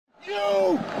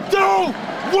You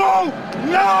won't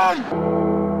learn!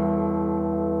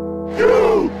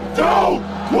 You don't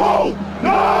won't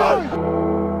learn!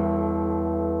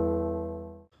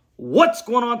 What's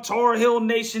going on, Tar Heel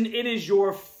Nation? It is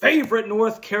your favorite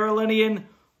North Carolinian,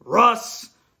 Russ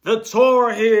the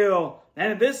Tar Heel.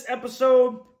 And in this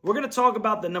episode, we're going to talk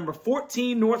about the number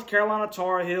 14 North Carolina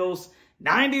Tar Heels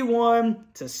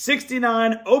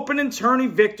 91-69 opening tourney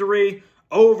victory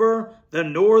over the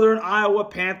Northern Iowa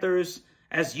Panthers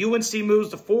as UNC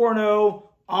moves to 4-0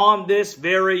 on this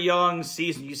very young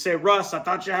season. You say, Russ, I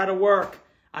thought you had to work.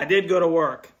 I did go to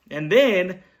work. And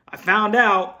then I found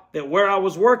out that where I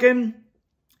was working,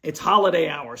 it's holiday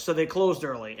hours, so they closed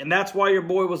early. And that's why your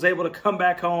boy was able to come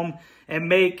back home and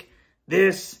make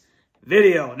this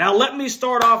video. Now, let me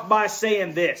start off by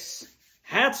saying this.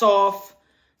 Hats off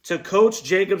to Coach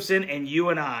Jacobson and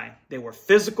UNI. They were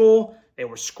physical, they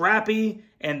were scrappy,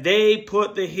 and they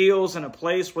put the Heels in a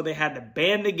place where they had to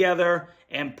band together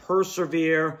and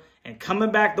persevere. And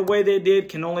coming back the way they did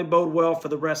can only bode well for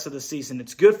the rest of the season.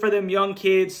 It's good for them young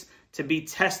kids to be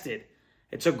tested.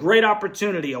 It's a great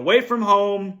opportunity. Away from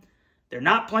home, they're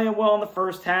not playing well in the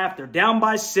first half. They're down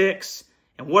by 6.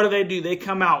 And what do? They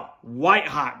come out white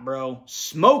hot, bro.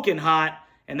 Smoking hot.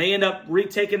 And they end up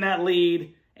retaking that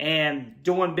lead and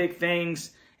doing big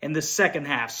things in the second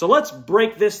half. So let's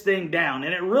break this thing down.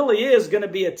 And it really is going to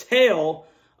be a tale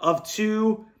of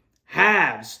two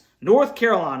halves. North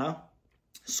Carolina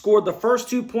scored the first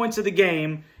 2 points of the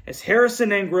game as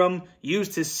Harrison Ingram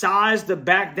used his size to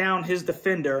back down his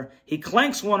defender. He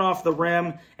clanks one off the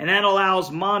rim, and that allows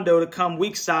Mondo to come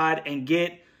weak side and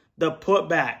get the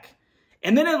putback.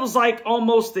 And then it was like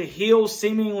almost the Heels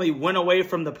seemingly went away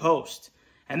from the post,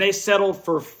 and they settled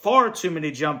for far too many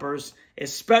jumpers,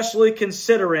 especially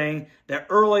considering that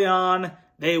early on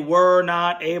they were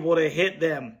not able to hit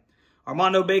them.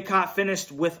 Armando Bacot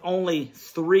finished with only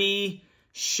 3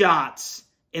 shots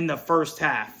in the first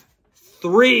half.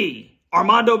 3.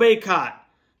 Armando Bacot,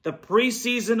 the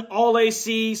preseason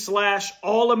All-AC /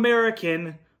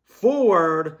 All-American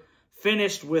forward,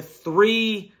 finished with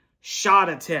 3 shot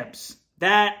attempts.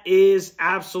 That is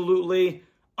absolutely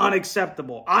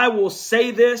unacceptable. I will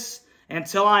say this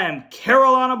until I am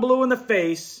Carolina blue in the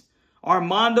face.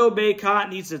 Armando Bacot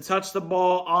needs to touch the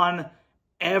ball on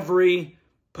every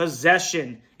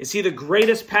possession. Is he the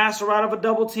greatest passer out of a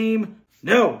double team?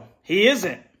 No, he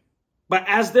isn't. But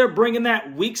as they're bringing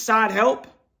that weak side help,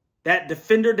 that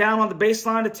defender down on the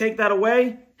baseline to take that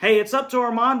away, hey, it's up to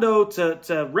Armando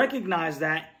to recognize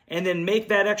that and then make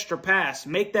that extra pass.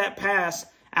 Make that pass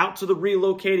out to the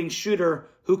relocating shooter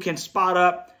who can spot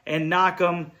up and knock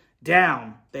them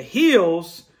down. The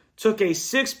Heels took a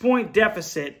 6-point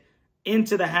deficit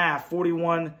into the half,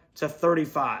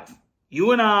 41-35.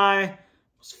 UNI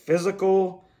was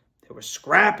physical, they were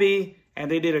scrappy, and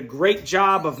they did a great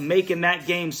job of making that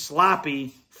game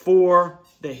sloppy for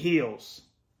the Heels.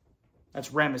 That's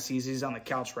Ramesses. He's on the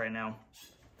couch right now.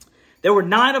 They were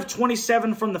 9 of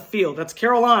 27 from the field. That's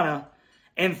Carolina.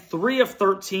 And 3 of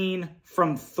 13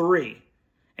 from 3.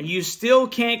 And you still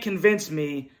can't convince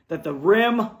me that the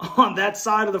rim on that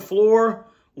side of the floor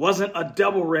wasn't a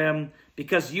double rim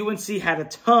because UNC had a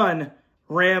ton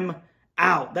rim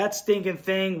out. That stinking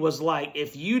thing was like,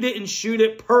 if you didn't shoot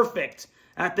it perfect,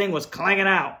 that thing was clanging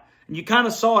out. And you kind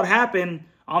of saw it happen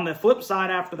on the flip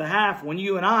side after the half when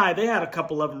UNI, they had a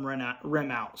couple of them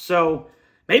rim out. So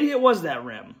maybe it was that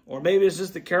rim. Or maybe it's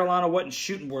just that Carolina wasn't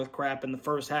shooting worth crap in the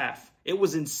first half. It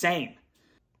was insane.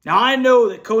 Now, I know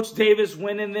that Coach Davis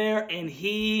went in there and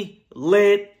he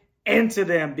lit into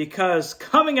them because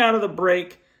coming out of the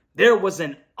break, there was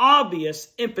an obvious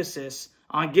emphasis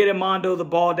on getting Mondo the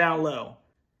ball down low.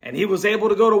 And he was able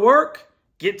to go to work,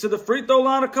 get to the free throw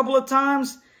line a couple of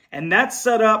times, and that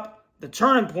set up the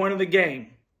turning point of the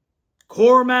game.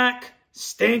 Cormac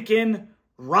stinking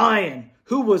Ryan,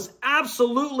 who was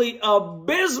absolutely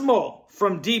abysmal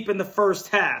from deep in the first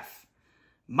half.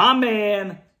 My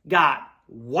man got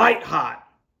white hot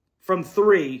from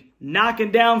 3,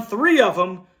 knocking down 3 of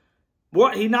them.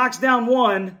 He knocks down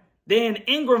 1, then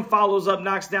Ingram follows up,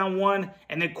 knocks down 1,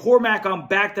 and then Cormac on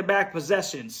back-to-back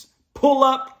possessions. Pull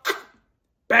up,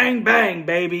 bang, bang,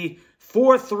 baby.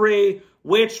 4-3,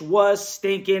 which was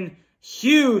stinking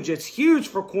huge. It's huge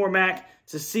for Cormac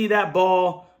to see that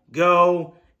ball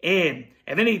go in.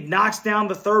 And then he knocks down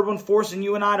the third one, forcing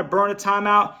UNI to burn a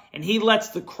timeout. And he lets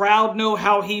the crowd know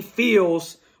how he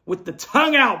feels with the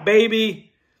tongue out,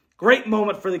 baby. Great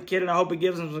moment for the kid, and I hope it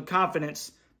gives him some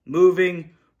confidence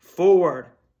moving forward.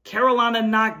 Carolina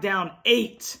knocked down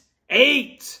 8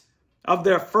 of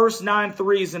their first 9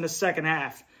 threes in the second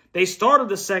half. They started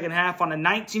the second half on a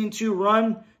 19-2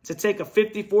 run to take a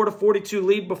 54-42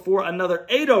 lead before another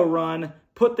 8-0 run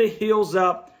put the Heels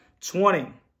up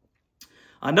 20.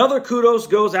 Another kudos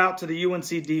goes out to the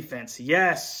UNC defense.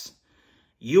 Yes,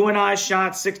 UNI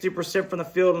shot 60% from the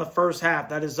field in the first half.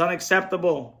 That is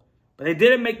unacceptable. But they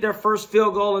didn't make their first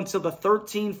field goal until the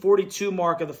 13:42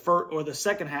 mark of the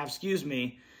second half, excuse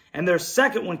me. And their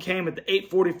second one came at the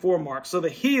 8:44 mark. So the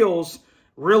Heels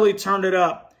really turned it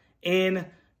up in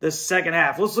the second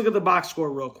half. Let's look at the box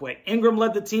score real quick. Ingram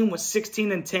led the team with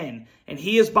 16-10, and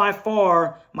he is by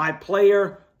far my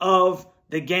player of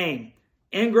the game.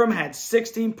 Ingram had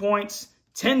 16 points,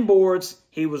 10 boards.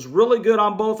 He was really good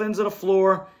on both ends of the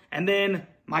floor. And then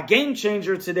my game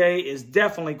changer today is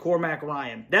definitely Cormac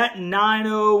Ryan. That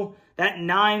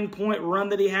 9-point run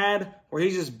that he had where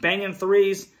he's just banging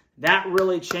threes, that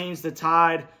really changed the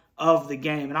tide of the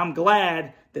game. And I'm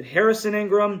glad that Harrison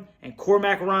Ingram and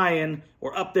Cormac Ryan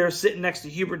were up there sitting next to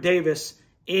Hubert Davis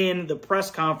in the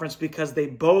press conference because they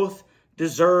both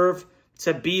deserve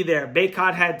to be there.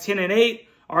 Baycott had 10 and 8.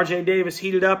 RJ Davis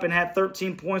heated up and had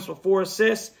 13 points with 4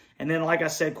 assists. And then, like I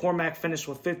said, Cormac finished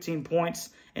with 15 points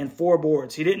and 4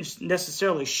 boards. He didn't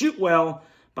necessarily shoot well,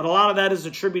 but a lot of that is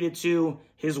attributed to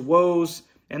his woes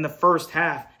in the first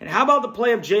half. And how about the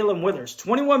play of Jalen Withers?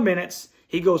 21 minutes.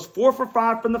 He goes 4 for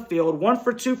 5 from the field, 1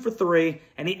 for 2 for 3,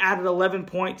 and he added 11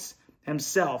 points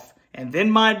himself. And then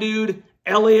my dude,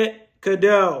 Elliot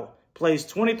Cadeau, plays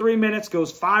 23 minutes, goes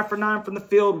 5 for 9 from the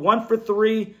field, 1 for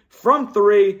 3 from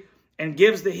 3, and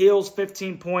gives the Heels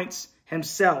 15 points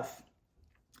himself.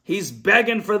 He's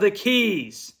begging for the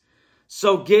keys.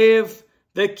 So give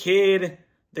the kid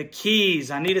the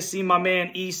keys. I need to see my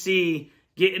man EC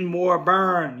getting more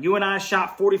burn. UNI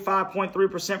shot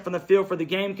 45.3% from the field for the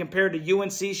game compared to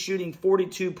UNC shooting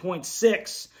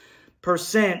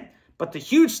 42.6%. But the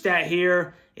huge stat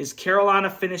here is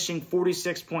Carolina finishing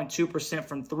 46.2%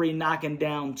 from 3, knocking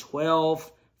down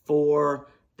 12 for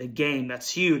the game. That's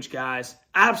huge, guys.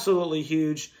 Absolutely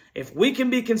huge. If we can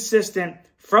be consistent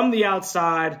from the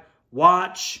outside,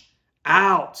 watch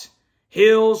out.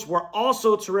 Heels were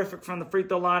also terrific from the free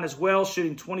throw line as well,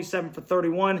 shooting 27 for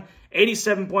 31,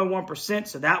 87.1%.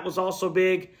 So that was also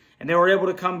big. And they were able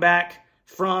to come back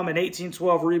from an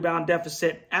 18-12 rebound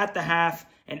deficit at the half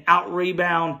and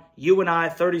out-rebound UNI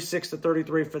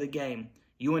 36-33 for the game.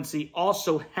 UNC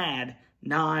also had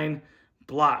 9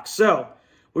 blocks. So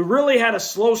we really had a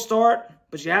slow start,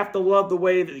 but you have to love the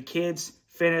way that the kids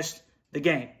finished the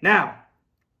game. Now,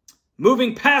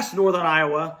 moving past Northern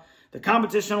Iowa, the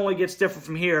competition only gets different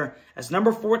from here, as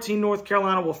number 14 North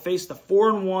Carolina will face the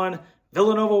 4-1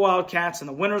 Villanova Wildcats in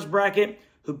the winner's bracket,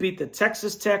 who beat the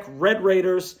Texas Tech Red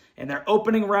Raiders in their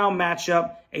opening round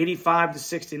matchup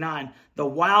 85-69. The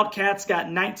Wildcats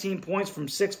got 19 points from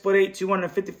 6'8",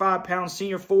 255-pound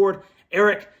senior forward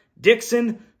Eric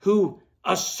Dixon, who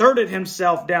asserted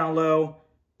himself down low,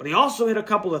 but he also hit a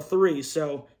couple of threes,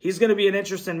 so he's going to be an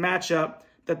interesting matchup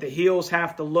that the Heels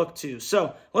have to look to.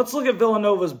 So let's look at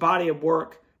Villanova's body of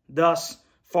work thus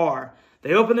far.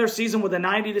 They opened their season with a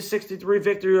 90-63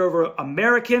 victory over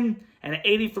American and an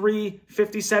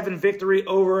 83-57 victory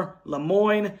over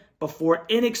Lemoyne before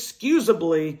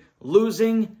inexcusably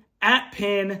losing at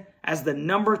Penn as the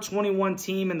number 21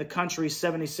 team in the country,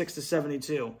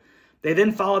 76-72. They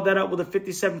then followed that up with a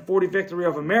 57-40 victory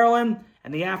over Maryland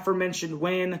and the aforementioned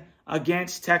win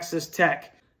against Texas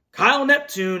Tech. Kyle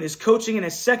Neptune is coaching in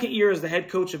his second year as the head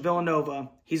coach of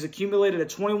Villanova. He's accumulated a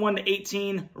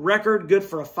 21-18 record, good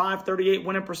for a .538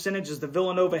 winning percentage as the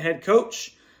Villanova head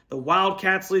coach. The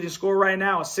Wildcats' leading scorer right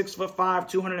now is 6'5",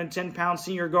 210-pound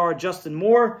senior guard Justin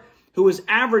Moore, who is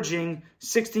averaging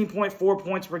 16.4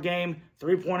 points per game,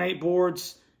 3.8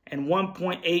 boards, and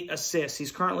 1.8 assists.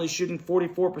 He's currently shooting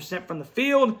 44% from the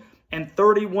field and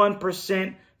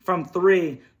 31% from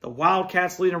 3. The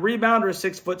Wildcats' leading rebounder is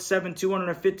 6'7",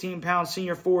 215-pound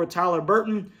senior forward Tyler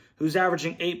Burton, who's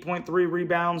averaging 8.3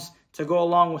 rebounds to go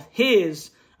along with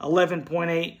his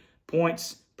 11.8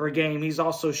 points per game. He's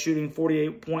also shooting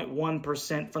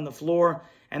 48.1% from the floor.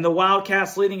 And the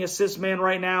Wildcats' leading assist man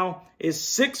right now is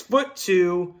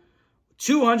 6'2",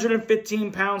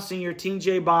 215-pound senior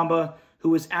TJ Bamba,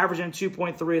 who is averaging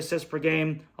 2.3 assists per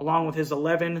game, along with his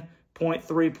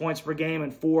 11.3 points per game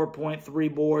and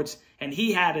 4.3 boards. And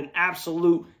he had an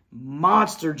absolute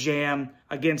monster jam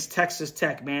against Texas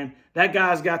Tech, man. That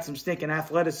guy's got some stinking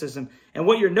athleticism. And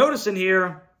what you're noticing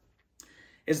here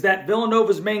is that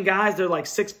Villanova's main guys, they're like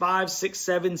 6'5",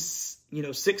 6'7",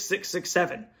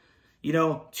 6'6", 6'7".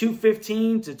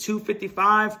 215 to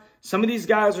 255. Some of these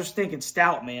guys are stinking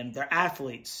stout, man. They're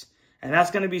athletes. And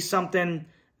that's going to be something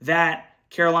that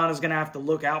Carolina's going to have to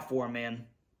look out for, man.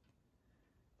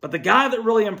 But the guy that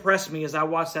really impressed me as I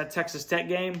watched that Texas Tech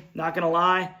game, not going to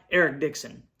lie, Eric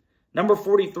Dixon. Number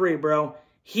 43, bro.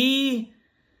 He's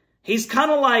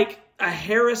kind of like a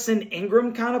Harrison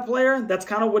Ingram kind of player. That's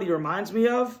kind of what he reminds me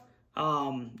of.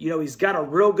 He's got a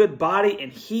real good body,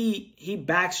 and he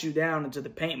backs you down into the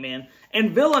paint, man.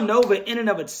 And Villanova, in and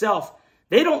of itself,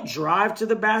 they don't drive to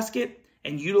the basket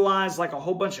and utilize like a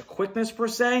whole bunch of quickness per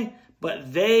se,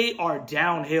 but they are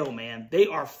downhill, man. They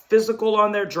are physical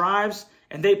on their drives,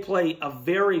 and they play a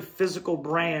very physical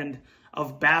brand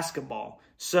of basketball.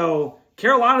 So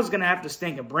Carolina's going to have to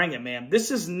stink and bring it, man. This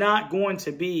is not going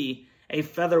to be a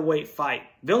featherweight fight.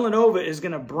 Villanova is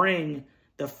going to bring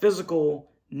the physical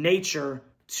nature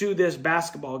to this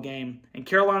basketball game, and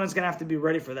Carolina's going to have to be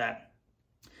ready for that.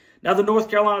 Now, the North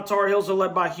Carolina Tar Heels are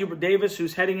led by Hubert Davis,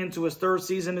 who's heading into his third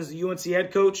season as the UNC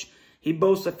head coach. He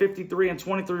boasts a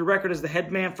 53-23 record as the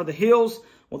head man for the Heels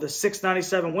with a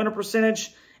 .697 winner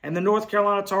percentage. And the North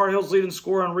Carolina Tar Heels leading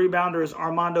scorer and rebounder is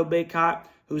Armando Bacot,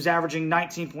 who's averaging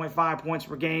 19.5 points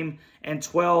per game and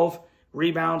 12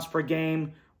 rebounds per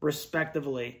game,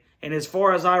 respectively. And as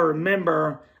far as I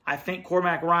remember, I think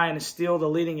Cormac Ryan is still the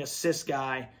leading assist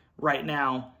guy right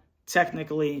now,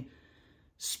 technically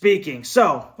speaking.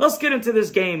 So let's get into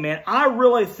this game, man. I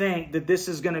really think that this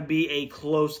is going to be a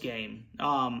close game.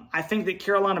 I think that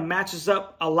Carolina matches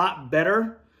up a lot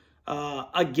better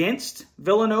against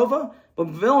Villanova, but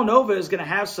Villanova is going to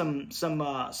have some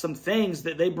things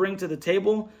that they bring to the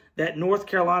table that North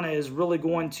Carolina is really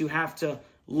going to have to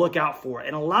look out for.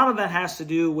 And a lot of that has to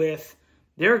do with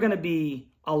they're going to be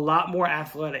a lot more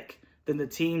athletic than the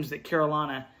teams that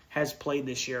Carolina has played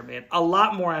this year, man. A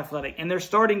lot more athletic. And their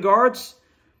starting guards,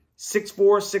 6'4",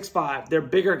 6'5". They're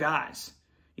bigger guys.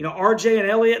 RJ and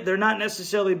Elliott, they're not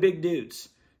necessarily big dudes.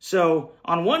 So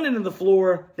on one end of the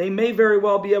floor, they may very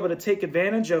well be able to take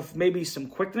advantage of maybe some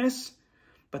quickness.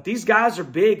 But these guys are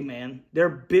big, man. They're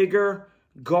bigger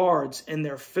guards, and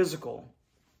they're physical.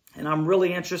 And I'm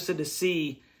really interested to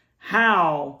see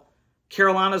how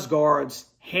Carolina's guards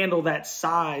handle that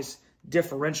size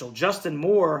differential. Justin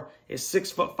Moore is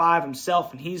 6'5"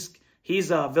 himself, and he's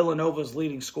Villanova's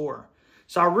leading scorer.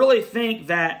 So I really think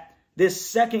that this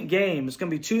second game is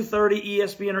going to be 2:30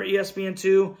 ESPN or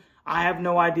ESPN2. I have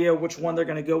no idea which one they're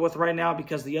going to go with right now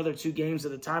because the other two games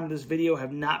at the time of this video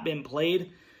have not been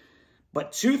played.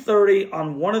 But 2:30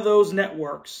 on one of those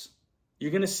networks,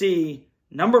 you're going to see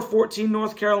number 14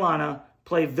 North Carolina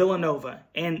play Villanova.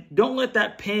 And don't let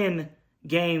that Penn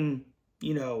game,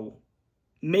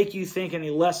 make you think any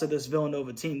less of this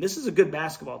Villanova team. This is a good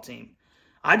basketball team.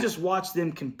 I just watched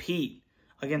them compete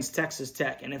against Texas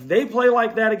Tech. And if they play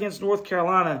like that against North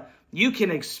Carolina, you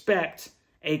can expect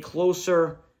a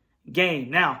closer game.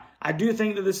 Now, I do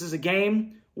think that this is a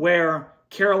game where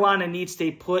Carolina needs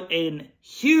to put a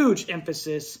huge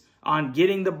emphasis on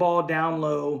getting the ball down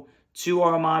low to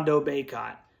Armando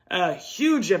Bacot. A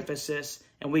huge emphasis,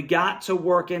 and we got to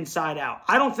work inside out.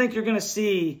 I don't think you're going to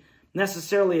see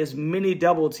necessarily as many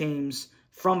double teams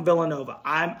from Villanova.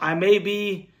 I may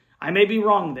be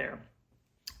wrong there.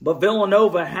 But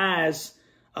Villanova has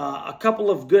a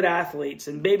couple of good athletes,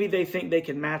 and maybe they think they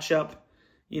can match up,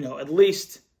 at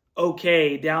least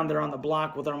okay down there on the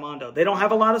block with Armando. They don't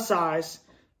have a lot of size.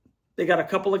 They got a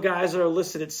couple of guys that are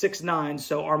listed at 6'9",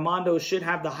 so Armando should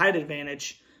have the height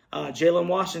advantage. Jalen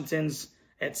Washington's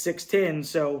at 6'10",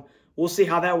 so we'll see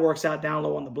how that works out down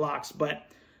low on the blocks. But,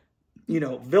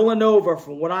 Villanova,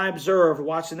 from what I observed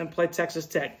watching them play Texas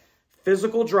Tech,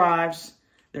 physical drives.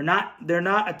 They're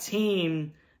not a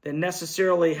team that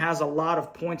necessarily has a lot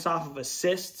of points off of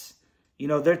assists.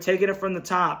 They're taking it from the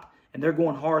top, and they're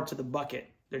going hard to the bucket.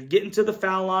 They're getting to the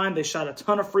foul line. They shot a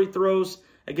ton of free throws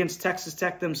against Texas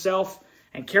Tech themselves,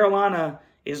 and Carolina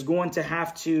is going to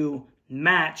have to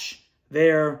match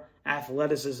their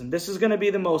athleticism. This is going to be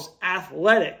the most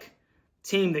athletic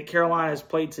team that Carolina has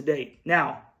played to date.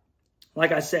 Now,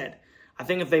 like I said, I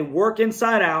think if they work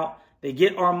inside out, they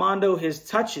get Armando his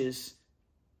touches,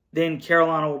 then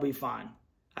Carolina will be fine.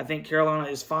 I think Carolina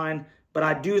is fine, but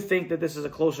I do think that this is a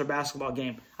closer basketball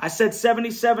game. I said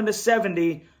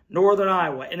 77-70 Northern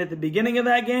Iowa, and at the beginning of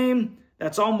that game,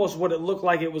 that's almost what it looked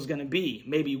like it was going to be,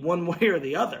 maybe one way or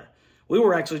the other. We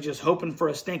were actually just hoping for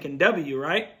a stinking W,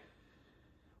 right?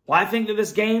 Well, I think that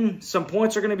this game, some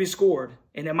points are going to be scored,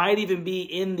 and it might even be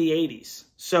in the 80s.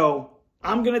 So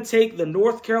I'm going to take the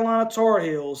North Carolina Tar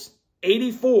Heels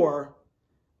 84,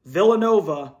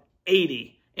 Villanova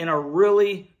 80 in a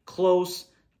really close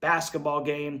basketball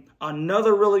game.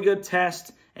 Another really good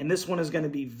test, and this one is going to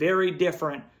be very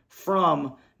different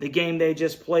from the game they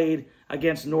just played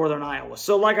against Northern Iowa.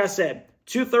 So like I said,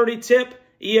 2:30 tip,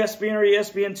 ESPN or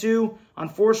ESPN2.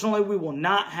 Unfortunately, we will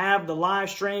not have the live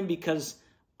stream because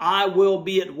I will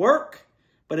be at work.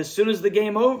 But as soon as the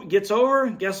game gets over,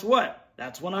 guess what?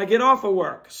 That's when I get off of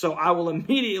work. So I will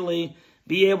immediately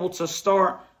be able to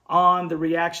start on the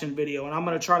reaction video. And I'm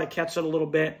going to try to catch it a little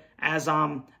bit as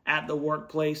I'm at the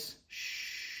workplace.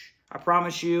 Shh. I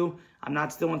promise you, I'm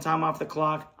not stealing time off the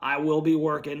clock. I will be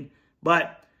working.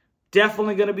 But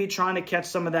definitely going to be trying to catch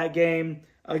some of that game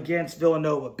against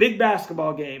Villanova. Big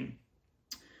basketball game.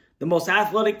 The most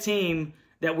athletic team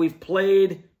that we've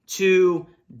played to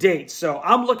date. So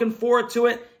I'm looking forward to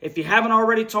it. If you haven't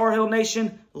already, Tar Heel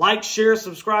Nation, like, share,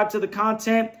 subscribe to the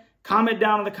content. Comment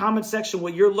down in the comment section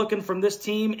what you're looking from this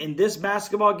team in this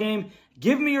basketball game.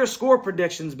 Give me your score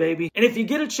predictions, baby. And if you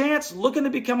get a chance, look into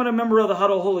becoming a member of the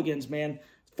Huddle Hooligans, man.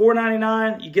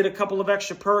 $4.99. You get a couple of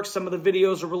extra perks. Some of the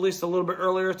videos are released a little bit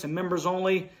earlier to members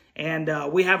only. And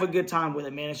we have a good time with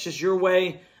it, man. It's just your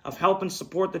way of helping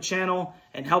support the channel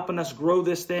and helping us grow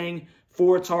this thing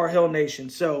for Tar Heel Nation.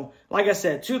 So, like I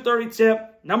said, 2:30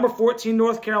 tip. Number 14,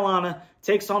 North Carolina,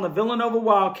 takes on the Villanova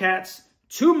Wildcats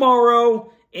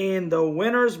tomorrow in the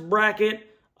winner's bracket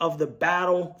of the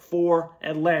battle for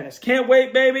Atlantis. Can't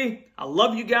wait, baby. I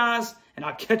love you guys, and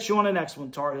I'll catch you on the next one,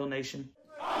 Tar Heel Nation.